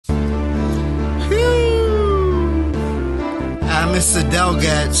I'm Mr.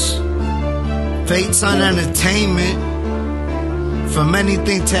 Delgats. Fate's on entertainment. From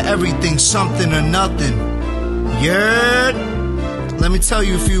anything to everything, something or nothing. Yeah. Let me tell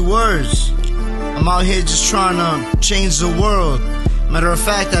you a few words. I'm out here just trying to change the world. Matter of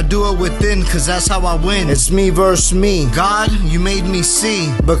fact, I do it within, cause that's how I win. It's me versus me. God, you made me see.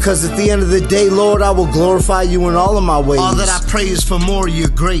 Because at the end of the day, Lord, I will glorify you in all of my ways. All that I pray is for more of your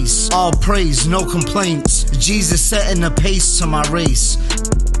grace. All praise, no complaints. Jesus setting the pace to my race.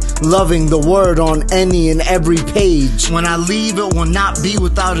 Loving the word on any and every page. When I leave, it will not be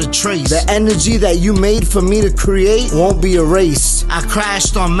without a trace. The energy that you made for me to create won't be erased. I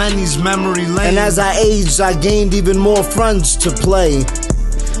crashed on many's memory lane, and as I aged, I gained even more friends to play.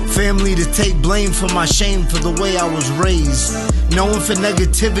 Family to take blame for my shame for the way I was raised. Knowing for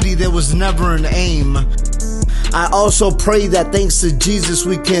negativity there was never an aim. I also pray that thanks to Jesus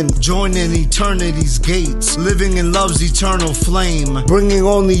we can join in eternity's gates, living in love's eternal flame, bringing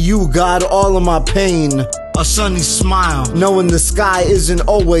only you, God, all of my pain. A sunny smile, knowing the sky isn't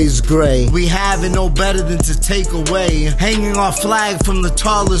always gray. We have it no better than to take away, hanging our flag from the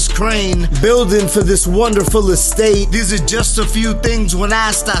tallest crane, building for this wonderful estate. These are just a few things when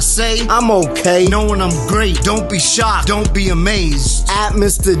asked I say I'm okay, knowing I'm great. Don't be shocked, don't be amazed. At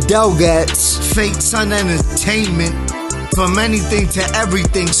Mr. Delgats, Fate's on entertainment. From anything to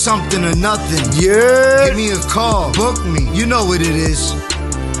everything, something or nothing. Yeah. Give me a call, book me, you know what it is.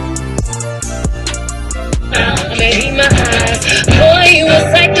 Maybe my eyes, boy, you a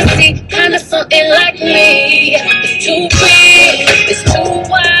sight to see, kinda something like me. It's too big, it's